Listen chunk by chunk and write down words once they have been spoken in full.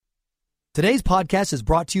Today's podcast is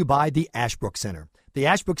brought to you by the Ashbrook Center. The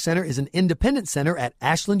Ashbrook Center is an independent center at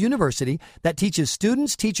Ashland University that teaches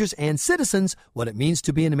students, teachers, and citizens what it means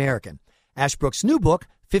to be an American. Ashbrook's new book,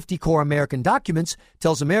 50 Core American Documents,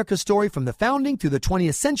 tells America's story from the founding through the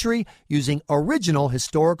 20th century using original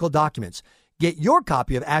historical documents. Get your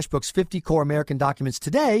copy of Ashbrook's 50 Core American Documents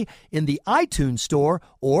today in the iTunes Store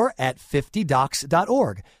or at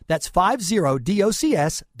 50docs.org. That's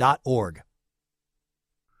 50docs.org.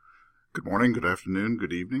 Good morning, good afternoon,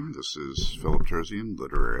 good evening. This is Philip Terzian,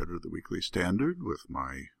 literary editor of the Weekly Standard, with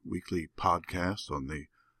my weekly podcast on the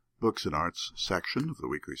Books and Arts section of the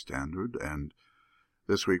Weekly Standard. And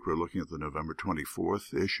this week we're looking at the November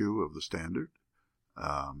 24th issue of the Standard,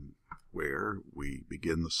 where we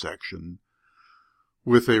begin the section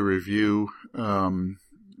with a review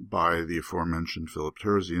by the aforementioned Philip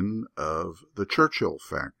Terzian of The Churchill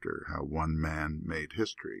Factor, How One Man Made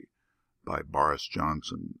History, by Boris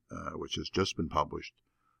Johnson, which has just been published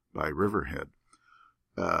by Riverhead.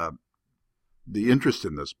 The interest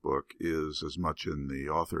in this book is as much in the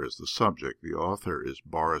author as the subject. The author is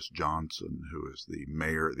Boris Johnson, who is the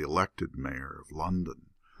elected mayor of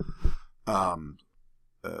London.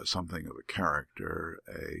 Something of a character,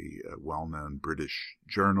 a well-known British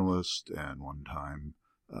journalist and one-time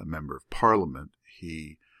member of Parliament.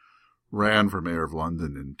 He ran for mayor of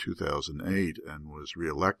London in 2008 and was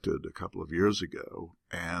re-elected a couple of years ago,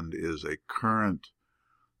 and is a current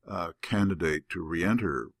candidate to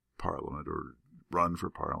re-enter Parliament or run for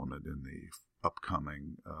Parliament in the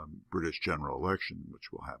upcoming British general election,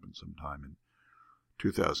 which will happen sometime in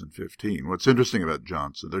 2015. What's interesting about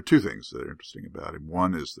Johnson, there are two things that are interesting about him.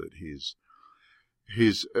 One is that he's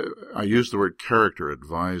I use the word character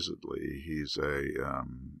advisedly. He's a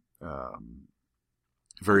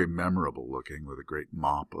very memorable looking, with a great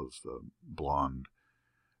mop of blonde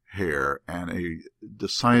hair and a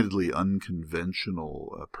decidedly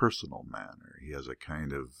unconventional personal manner. He has a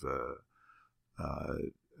kind of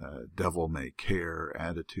devil-may-care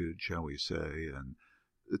attitude, shall we say, and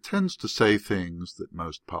it tends to say things that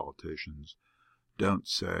most politicians don't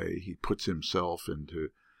say. He puts himself into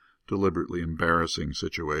deliberately embarrassing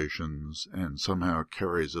situations and somehow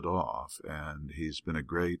carries it off, and he's been a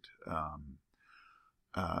great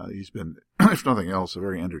he's been, if nothing else, a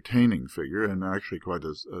very entertaining figure and actually quite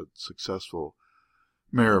a successful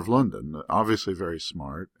mayor of London, obviously very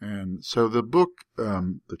smart. And so the book,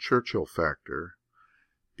 The Churchill Factor,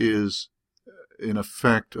 is in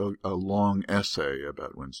effect a long essay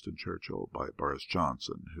about Winston Churchill by Boris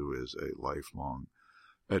Johnson, who is a lifelong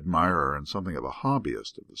admirer and something of a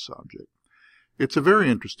hobbyist of the subject. It's a very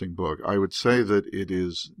interesting book. I would say that it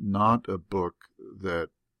is not a book that,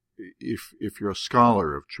 if you're a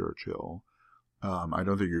scholar of Churchill, I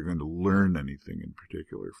don't think you're going to learn anything in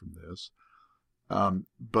particular from this.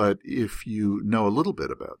 But if you know a little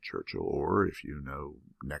bit about Churchill, or if you know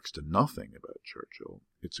next to nothing about Churchill,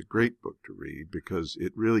 it's a great book to read because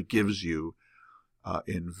it really gives you,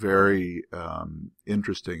 in very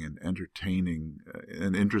interesting and entertaining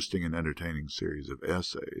series of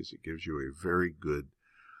essays, it gives you a very good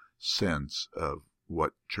sense of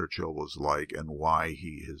what Churchill was like and why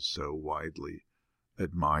he is so widely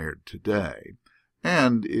admired today.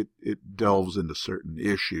 And it delves into certain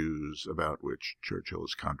issues about which Churchill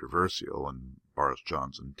is controversial, and Boris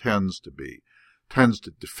Johnson tends to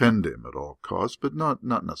defend him at all costs, but not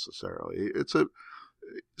necessarily.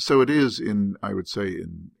 So it is, I would say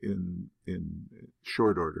in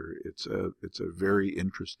short order, it's a very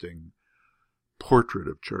interesting portrait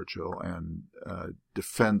of Churchill and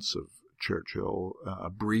defense of Churchill,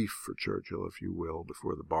 a brief for Churchill, if you will,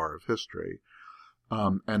 before the bar of history,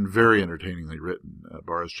 and very entertainingly written.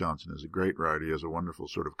 Boris Johnson is a great writer. He has a wonderful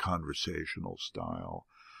sort of conversational style.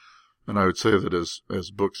 And I would say that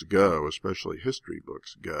as books go, especially history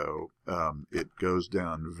books go, it goes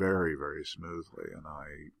down very, very smoothly, and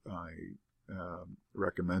I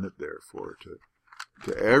recommend it, therefore,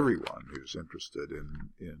 to everyone who's interested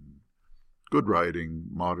in good writing,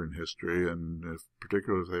 modern history, and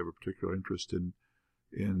particularly if they have a particular interest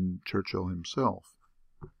in Churchill himself.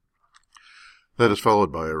 That is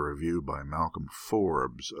followed by a review by Malcolm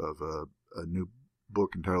Forbes of a new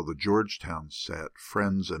book entitled The Georgetown Set,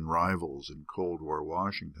 Friends and Rivals in Cold War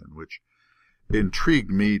Washington, which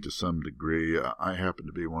intrigued me to some degree. I happen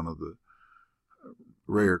to be one of the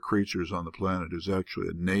rare creatures on the planet who's actually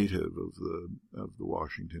a native of the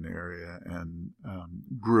Washington area and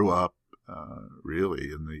grew up really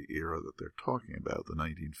in the era that they're talking about, the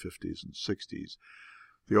 1950s and 60s.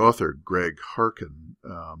 The author, Greg Harkin,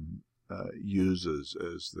 uses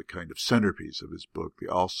as the kind of centerpiece of his book the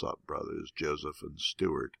Alsop brothers, Joseph and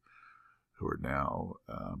Stuart, who are now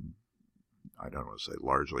I don't want to say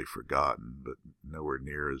largely forgotten, but nowhere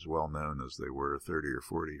near as well known as they were 30 or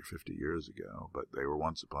 40 or 50 years ago. But they were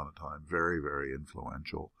once upon a time very, very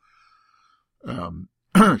influential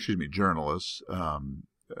journalists.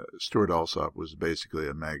 Stuart Alsop was basically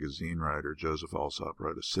a magazine writer. Joseph Alsop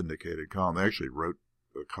wrote a syndicated column. They actually wrote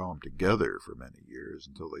a column together for many years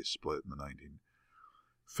until they split in the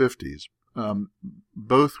 1950s.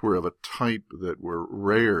 Both were of a type that were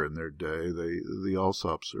rare in their day. The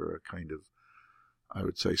Alsops are a kind of, I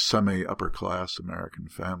would say, semi-upper-class American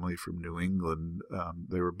family from New England.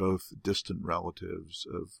 They were both distant relatives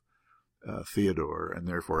of Theodore and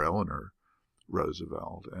therefore Eleanor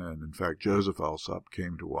Roosevelt. And in fact, Joseph Alsop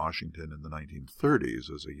came to Washington in the 1930s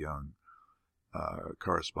as a young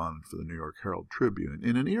correspondent for the New York Herald Tribune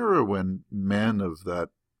in an era when men of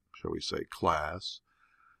that, shall we say, class,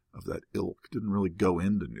 of that ilk, didn't really go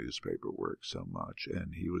into newspaper work so much.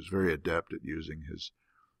 And he was very adept at using his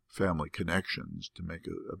family connections to make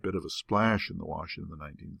a bit of a splash in the Washington of the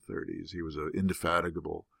 1930s. He was an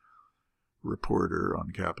indefatigable reporter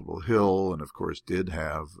on Capitol Hill, and of course did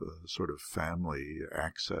have sort of family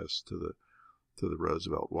access to the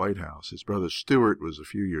Roosevelt White House. His brother Stuart was a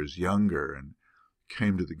few years younger and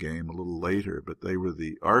came to the game a little later, but they were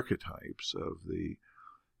the archetypes of the,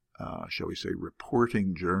 shall we say,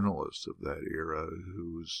 reporting journalists of that era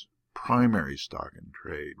whose primary stock in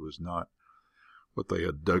trade was not what they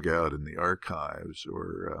had dug out in the archives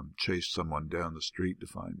or chased someone down the street to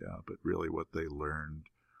find out, but really what they learned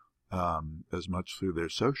as much through their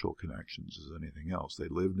social connections as anything else. They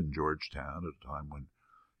lived in Georgetown at a time when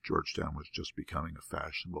Georgetown was just becoming a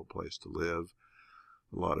fashionable place to live.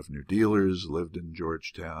 A lot of New Dealers lived in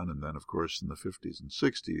Georgetown, and then, of course, in the 50s and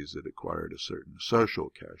 60s, it acquired a certain social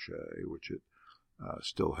cachet, which it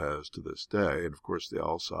still has to this day. And, of course, the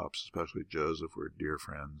Alsops, especially Joseph, were dear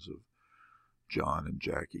friends of John and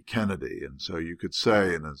Jackie Kennedy. And so you could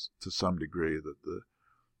say, to some degree, that the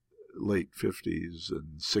late 50s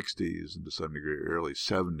and 60s, and to some degree early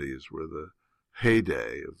 70s, were the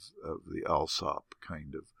heyday of the Alsop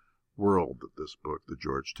kind of world that this book, The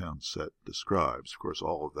Georgetown Set, describes. Of course,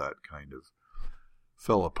 all of that kind of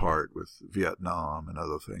fell apart with Vietnam and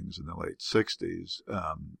other things in the late 60s.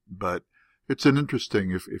 But it's an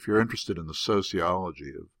interesting, if you're interested in the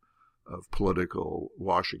sociology of political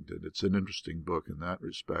Washington, it's an interesting book in that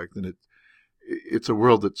respect. And it's a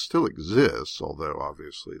world that still exists, although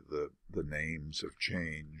obviously the names have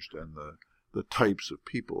changed and the types of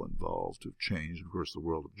people involved have changed. Of course, the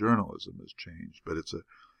world of journalism has changed, but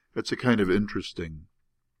it's a kind of interesting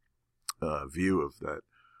view of that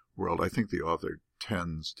world. I think the author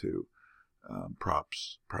tends to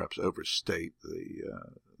perhaps overstate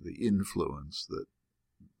the influence that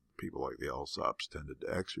people like the Alsops tended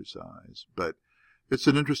to exercise. But it's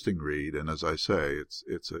an interesting read, and as I say,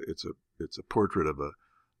 it's a portrait of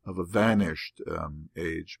a vanished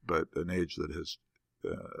age, but an age that has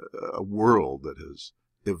a world that has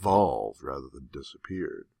evolved rather than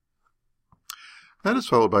disappeared. That is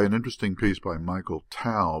followed by an interesting piece by Michael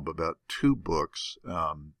Taub about two books.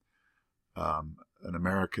 An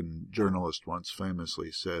American journalist once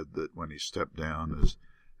famously said that when he stepped down as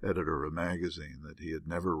editor of a magazine, that he had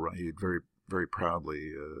very, very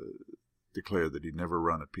proudly declared that he'd never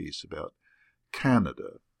run a piece about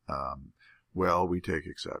Canada. Well, we take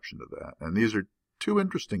exception to that. And these are two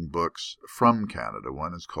interesting books from Canada.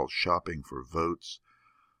 One is called Shopping for Votes,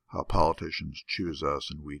 How Politicians Choose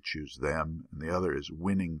Us and We Choose Them. And the other is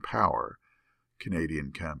Winning Power,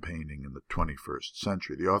 Canadian Campaigning in the 21st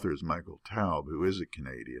Century. The author is Michael Taub, who is a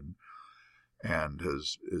Canadian and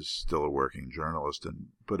is still a working journalist,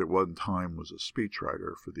 but at one time was a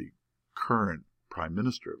speechwriter for the current Prime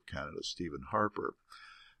Minister of Canada, Stephen Harper.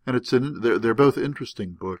 And they're both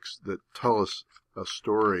interesting books that tell us a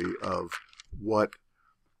story of what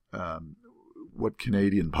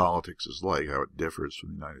Canadian politics is like, how it differs from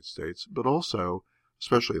the United States, but also,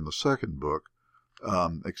 especially in the second book,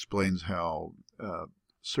 explains how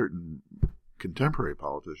certain contemporary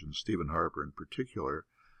politicians, Stephen Harper in particular,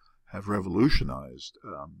 have revolutionized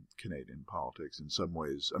Canadian politics, in some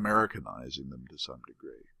ways Americanizing them to some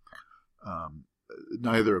degree.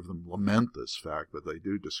 Neither of them lament this fact, but they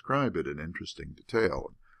do describe it in interesting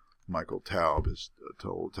detail. Michael Taub has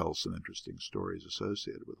tells some interesting stories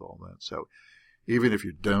associated with all that. So even if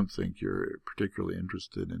you don't think you're particularly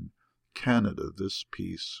interested in Canada, this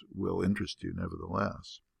piece will interest you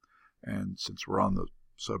nevertheless. And since we're on the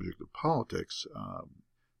subject of politics,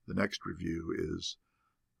 the next review is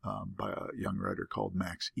by a young writer called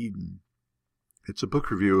Max Eden. It's a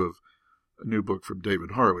book review of a new book from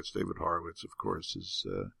David Horowitz. David Horowitz, of course, is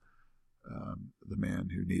the man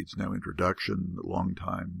who needs no introduction, the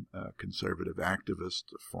longtime conservative activist,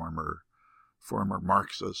 a former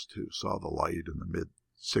Marxist who saw the light in the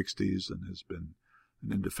mid-'60s and has been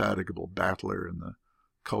an indefatigable battler in the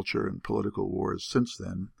culture and political wars since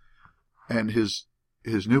then. And his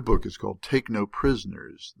new book is called Take No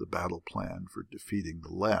Prisoners, The Battle Plan for Defeating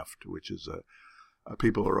the Left, which is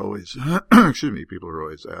people are always, people are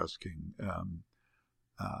always asking,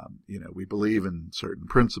 we believe in certain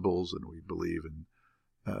principles and we believe in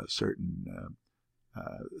certain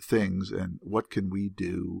things, and what can we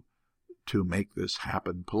do to make this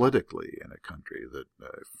happen politically in a country that,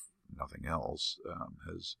 if nothing else,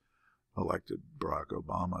 has elected Barack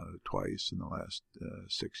Obama twice in the last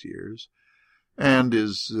 6 years, and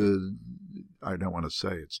is, I don't want to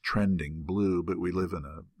say it's trending blue, but we live in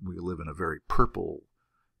a very purple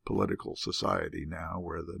political society now,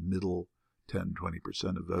 where the middle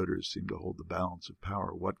 10-20% of voters seem to hold the balance of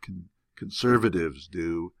power. What can conservatives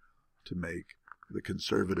do to make the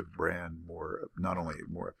conservative brand not only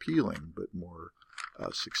more appealing, but more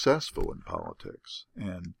successful in politics?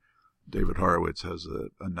 And David Horowitz has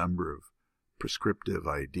a number of prescriptive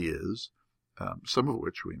ideas, some of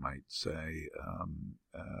which we might say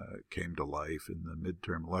came to life in the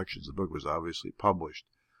midterm elections. The book was obviously published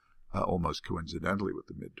almost coincidentally with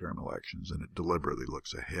the midterm elections, and it deliberately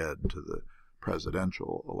looks ahead to the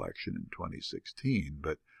presidential election in 2016.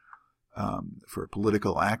 But for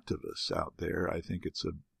political activists out there, I think it's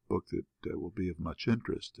a book that will be of much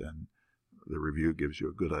interest, and the review gives you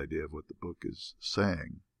a good idea of what the book is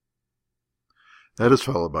saying. That is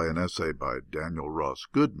followed by an essay by Daniel Ross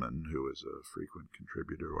Goodman, who is a frequent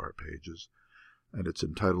contributor to our pages, and it's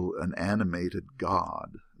entitled An Animated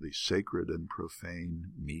God, The Sacred and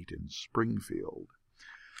Profane Meet in Springfield.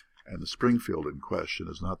 And the Springfield in question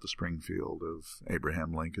is not the Springfield of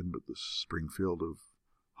Abraham Lincoln, but the Springfield of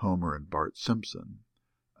Homer and Bart Simpson.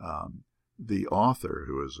 The author,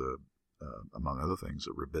 who is, among other things,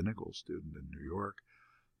 a rabbinical student in New York,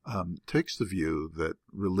 takes the view that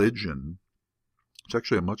religion is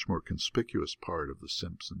actually a much more conspicuous part of the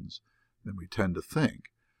Simpsons than we tend to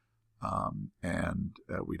think.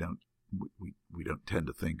 We don't tend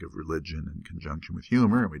to think of religion in conjunction with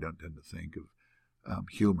humor, and we don't tend to think of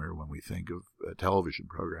humor when we think of television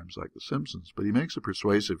programs like The Simpsons. But he makes a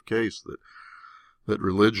persuasive case that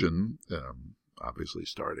religion, obviously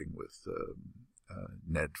starting with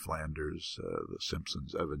Ned Flanders, The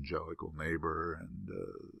Simpsons' evangelical neighbor, and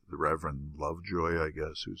the Reverend Lovejoy, I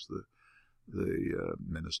guess, who's the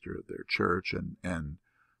minister of their church, and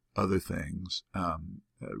other things.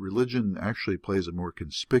 Religion actually plays a more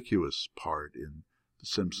conspicuous part in The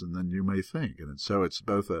Simpsons than you may think, and so it's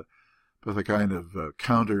both a kind of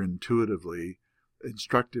counterintuitively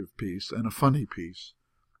instructive piece and a funny piece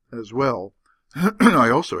as well. I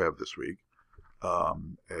also have this week a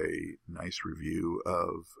nice review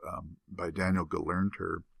by Daniel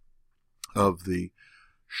Galernter of the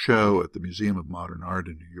show at the Museum of Modern Art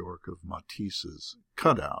in New York of Matisse's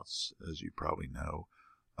cutouts. As you probably know,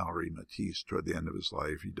 Henri Matisse, toward the end of his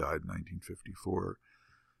life, he died in 1954,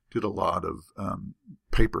 did a lot of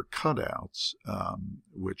paper cutouts,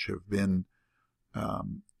 which have been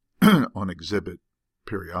on exhibit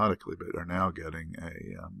periodically, but are now getting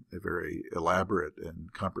a very elaborate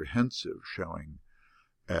and comprehensive showing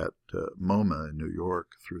at MoMA in New York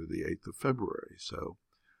through the 8th of February. So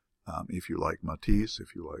if you like Matisse,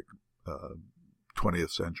 if you like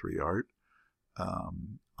 20th century art,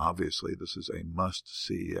 obviously this is a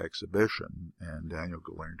must-see exhibition, and Daniel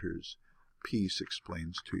Galernter's piece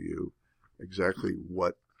explains to you exactly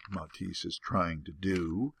what Matisse is trying to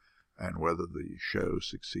do and whether the show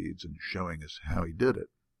succeeds in showing us how he did it.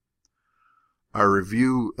 Our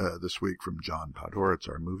review this week from John Podhoretz,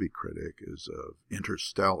 our movie critic, is of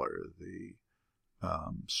Interstellar, the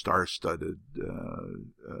star-studded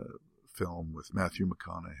film with Matthew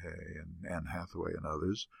McConaughey and Anne Hathaway and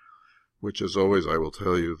others, which, as always, I will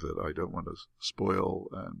tell you that I don't want to spoil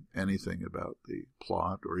anything about the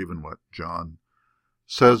plot or even what John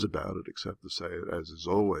says about it, except to say, as is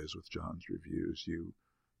always with John's reviews,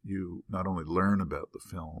 you not only learn about the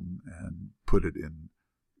film and put it in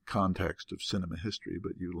context of cinema history,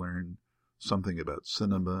 but you learn something about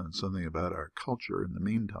cinema and something about our culture in the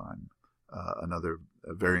meantime. Another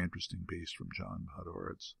very interesting piece from John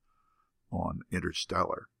Podhoretz on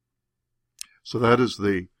Interstellar. So that is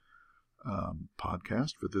the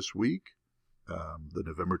podcast for this week, the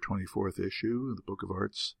November 24th issue of the Book of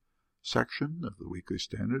Arts section of the Weekly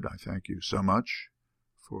Standard. I thank you so much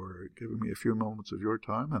for giving me a few moments of your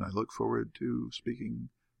time, and I look forward to speaking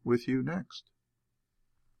with you next.